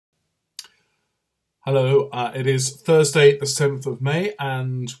Hello, it is Thursday the 7th of May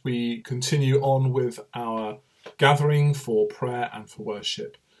and we continue on with our gathering for prayer and for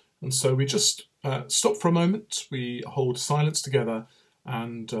worship. And so we just stop for a moment, we hold silence together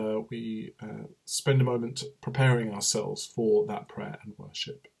and we spend a moment preparing ourselves for that prayer and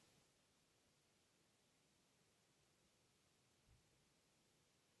worship.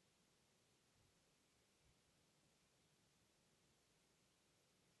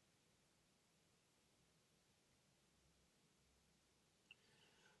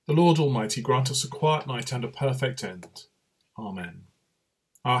 The Lord Almighty grant us a quiet night and a perfect end. Amen.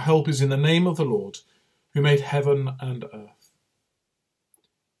 Our help is in the name of the Lord, who made heaven and earth.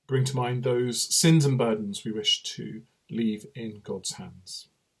 Bring to mind those sins and burdens we wish to leave in God's hands.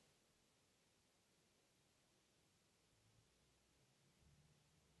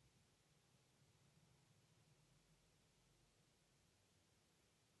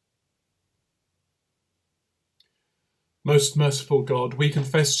 Most merciful God, we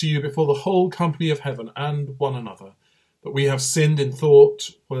confess to you before the whole company of heaven and one another that we have sinned in thought,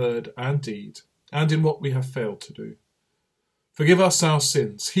 word and deed, and in what we have failed to do. Forgive us our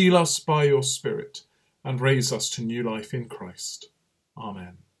sins, heal us by your Spirit, and raise us to new life in Christ.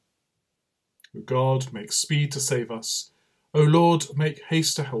 Amen. O God, make speed to save us. O Lord, make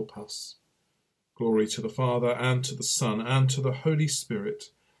haste to help us. Glory to the Father, and to the Son, and to the Holy Spirit,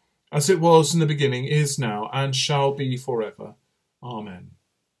 as it was in the beginning, is now, and shall be forever. Amen.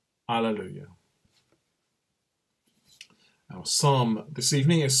 Alleluia. Our psalm this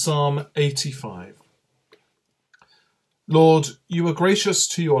evening is Psalm 85. Lord, you were gracious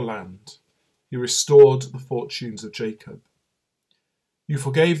to your land. You restored the fortunes of Jacob. You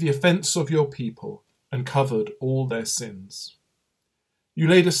forgave the offence of your people and covered all their sins. You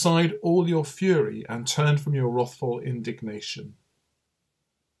laid aside all your fury and turned from your wrathful indignation.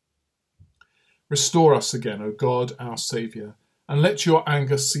 Restore us again, O God, our Saviour, and let your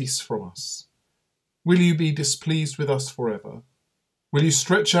anger cease from us. Will you be displeased with us forever? Will you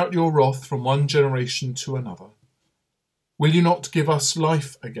stretch out your wrath from one generation to another? Will you not give us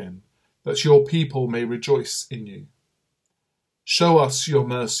life again, that your people may rejoice in you? Show us your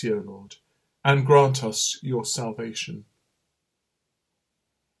mercy, O Lord, and grant us your salvation.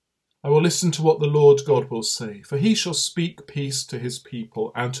 I will listen to what the Lord God will say, for he shall speak peace to his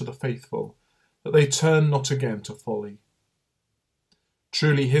people and to the faithful, that they turn not again to folly.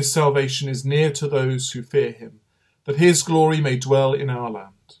 Truly his salvation is near to those who fear him, that his glory may dwell in our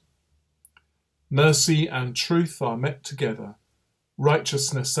land. Mercy and truth are met together,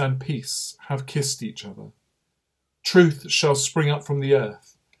 righteousness and peace have kissed each other. Truth shall spring up from the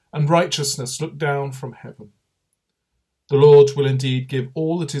earth, and righteousness look down from heaven. The Lord will indeed give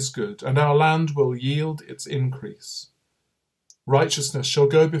all that is good, and our land will yield its increase. Righteousness shall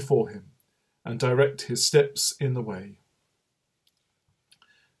go before him, and direct his steps in the way.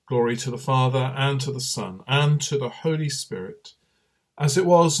 Glory to the Father, and to the Son, and to the Holy Spirit, as it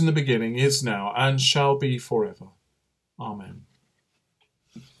was in the beginning, is now, and shall be forever. Amen.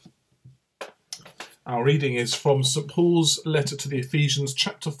 Our reading is from St. Paul's letter to the Ephesians,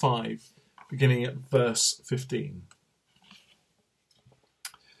 chapter 5, beginning at verse 15.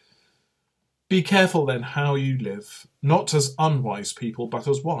 Be careful then how you live, not as unwise people, but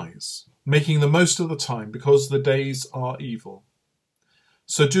as wise, making the most of the time, because the days are evil.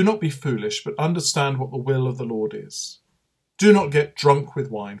 So do not be foolish, but understand what the will of the Lord is. Do not get drunk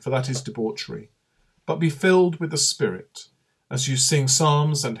with wine, for that is debauchery, but be filled with the Spirit, as you sing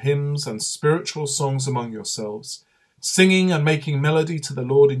psalms and hymns and spiritual songs among yourselves, singing and making melody to the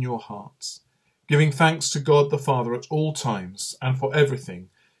Lord in your hearts, giving thanks to God the Father at all times and for everything,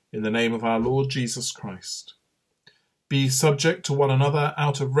 in the name of our Lord Jesus Christ. Be subject to one another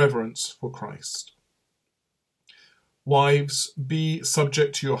out of reverence for Christ. Wives, be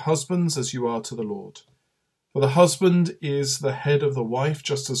subject to your husbands as you are to the Lord. For the husband is the head of the wife,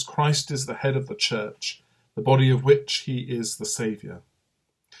 just as Christ is the head of the church, the body of which he is the Saviour.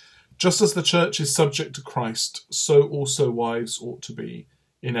 Just as the church is subject to Christ, so also wives ought to be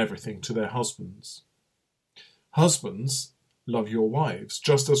in everything to their husbands. Husbands, love your wives,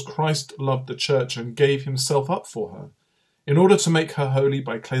 just as Christ loved the church and gave himself up for her, in order to make her holy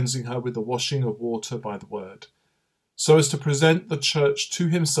by cleansing her with the washing of water by the word, so as to present the church to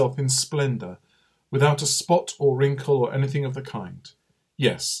himself in splendour, without a spot or wrinkle or anything of the kind.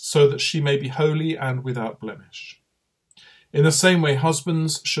 Yes, so that she may be holy and without blemish. In the same way,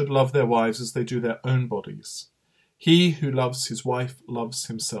 husbands should love their wives as they do their own bodies. He who loves his wife loves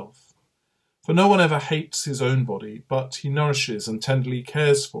himself. For no one ever hates his own body, but he nourishes and tenderly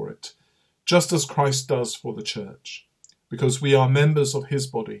cares for it, just as Christ does for the church, because we are members of his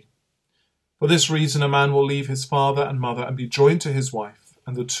body. For this reason a man will leave his father and mother and be joined to his wife,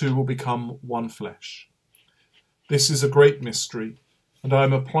 and the two will become one flesh. This is a great mystery, and I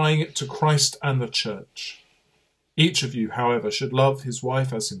am applying it to Christ and the church. Each of you, however, should love his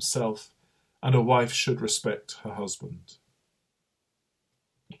wife as himself, and a wife should respect her husband.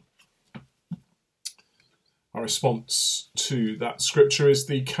 Our response to that scripture is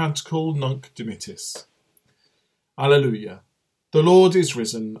the Canticle Nunc Dimittis. Alleluia. The Lord is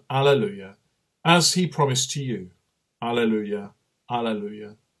risen. Alleluia. As he promised to you. Alleluia.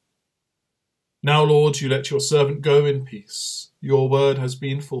 Alleluia. Now, Lord, you let your servant go in peace. Your word has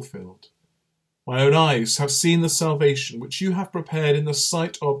been fulfilled. My own eyes have seen the salvation which you have prepared in the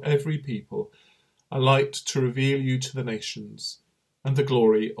sight of every people, a light to reveal you to the nations, and the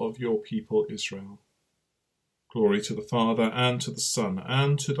glory of your people Israel. Glory to the Father, and to the Son,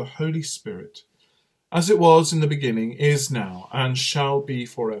 and to the Holy Spirit, as it was in the beginning, is now, and shall be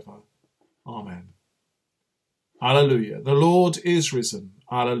forever. Amen. Alleluia. The Lord is risen.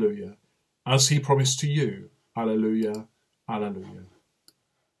 Alleluia. As he promised to you. Alleluia. Alleluia.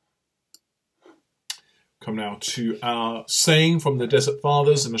 Come now to our saying from the Desert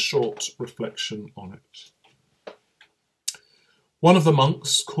Fathers and a short reflection on it. One of the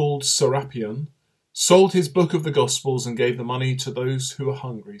monks, called Serapion, sold his book of the Gospels and gave the money to those who were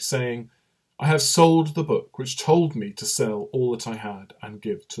hungry, saying, I have sold the book which told me to sell all that I had and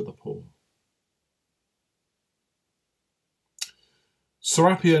give to the poor.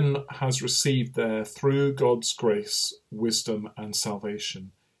 Serapion has received there, through God's grace, wisdom and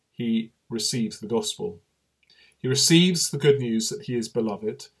salvation. He receives the gospel. He receives the good news that he is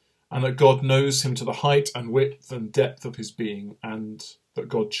beloved, and that God knows him to the height and width and depth of his being, and that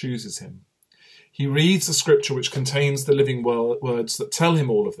God chooses him. He reads the scripture which contains the living words that tell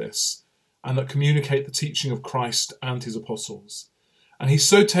him all of this, and that communicate the teaching of Christ and his apostles. And he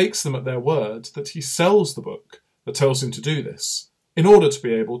so takes them at their word that he sells the book that tells him to do this, in order to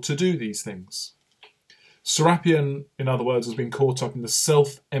be able to do these things. Serapion, in other words, has been caught up in the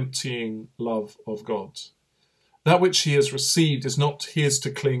self-emptying love of God. That which he has received is not his to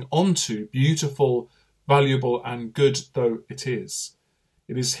cling onto, beautiful, valuable and good though it is.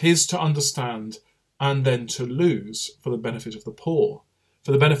 It is his to understand and then to lose for the benefit of the poor,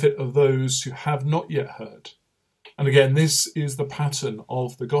 for the benefit of those who have not yet heard. And again, this is the pattern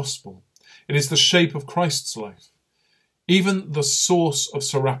of the gospel. It is the shape of Christ's life. Even the source of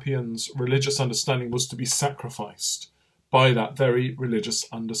Serapion's religious understanding was to be sacrificed by that very religious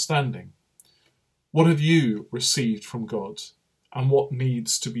understanding. What have you received from God, and what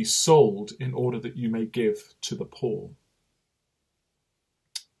needs to be sold in order that you may give to the poor?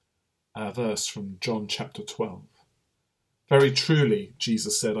 A verse from John chapter 12. Very truly,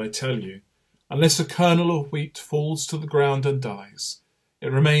 Jesus said, I tell you, unless a kernel of wheat falls to the ground and dies,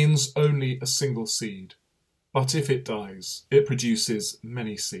 it remains only a single seed. But if it dies, it produces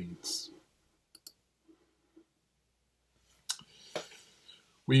many seeds.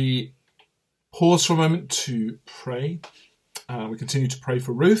 We pause for a moment to pray. We continue to pray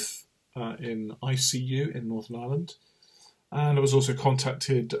for Ruth in ICU in Northern Ireland. And I was also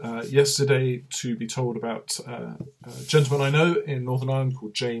contacted yesterday to be told about a gentleman I know in Northern Ireland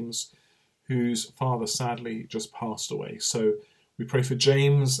called James, whose father sadly just passed away. So we pray for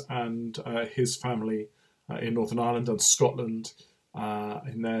James and his family in Northern Ireland and Scotland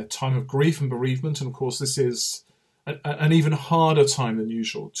in their time of grief and bereavement. And of course, this is an even harder time than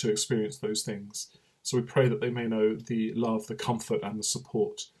usual to experience those things. So we pray that they may know the love, the comfort and the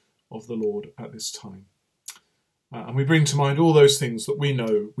support of the Lord at this time. And we bring to mind all those things that we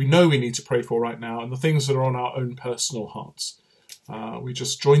know we need to pray for right now, and the things that are on our own personal hearts. We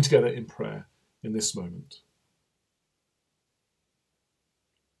just join together in prayer in this moment.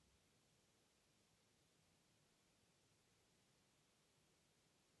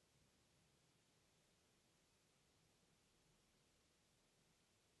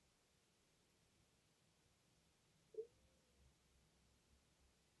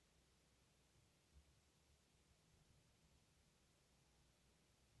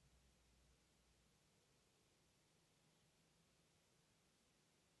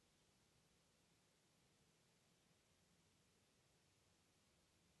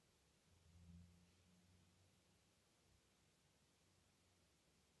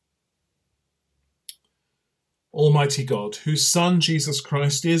 Almighty God, whose Son, Jesus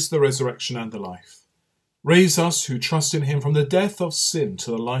Christ, is the resurrection and the life, raise us who trust in him from the death of sin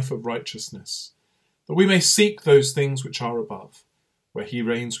to the life of righteousness, that we may seek those things which are above, where he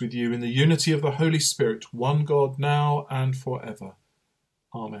reigns with you in the unity of the Holy Spirit, one God, now and forever.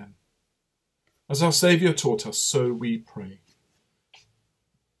 Amen. As our Saviour taught us, so we pray.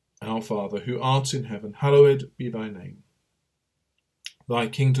 Our Father, who art in heaven, hallowed be thy name. Thy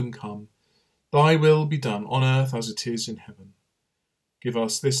kingdom come, thy will be done on earth as it is in heaven. Give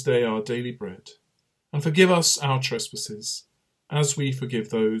us this day our daily bread, and forgive us our trespasses, as we forgive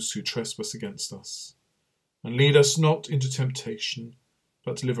those who trespass against us. And lead us not into temptation,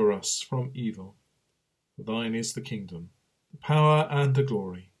 but deliver us from evil. For thine is the kingdom, the power and the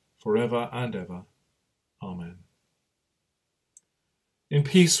glory, for ever and ever. Amen. In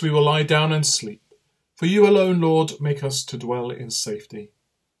peace we will lie down and sleep, for you alone, Lord, make us to dwell in safety.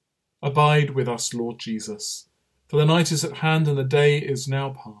 Abide with us, Lord Jesus, for the night is at hand and the day is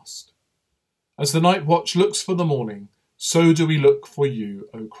now past. As the night watch looks for the morning, so do we look for you,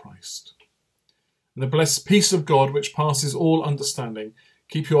 O Christ. And the blessed peace of God, which passes all understanding,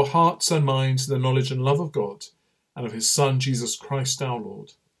 keep your hearts and minds in the knowledge and love of God and of his Son, Jesus Christ our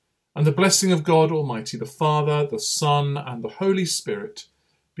Lord. And the blessing of God Almighty, the Father, the Son, and the Holy Spirit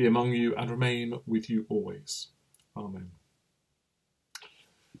be among you and remain with you always. Amen.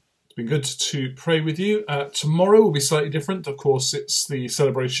 It's been good to pray with you. Tomorrow will be slightly different. Of course, it's the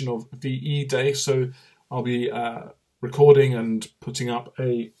celebration of VE Day, so I'll be recording and putting up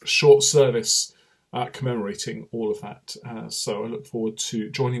a short service commemorating all of that. So I look forward to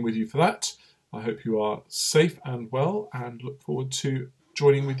joining with you for that. I hope you are safe and well, and look forward to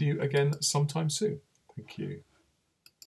joining with you again sometime soon. Thank you.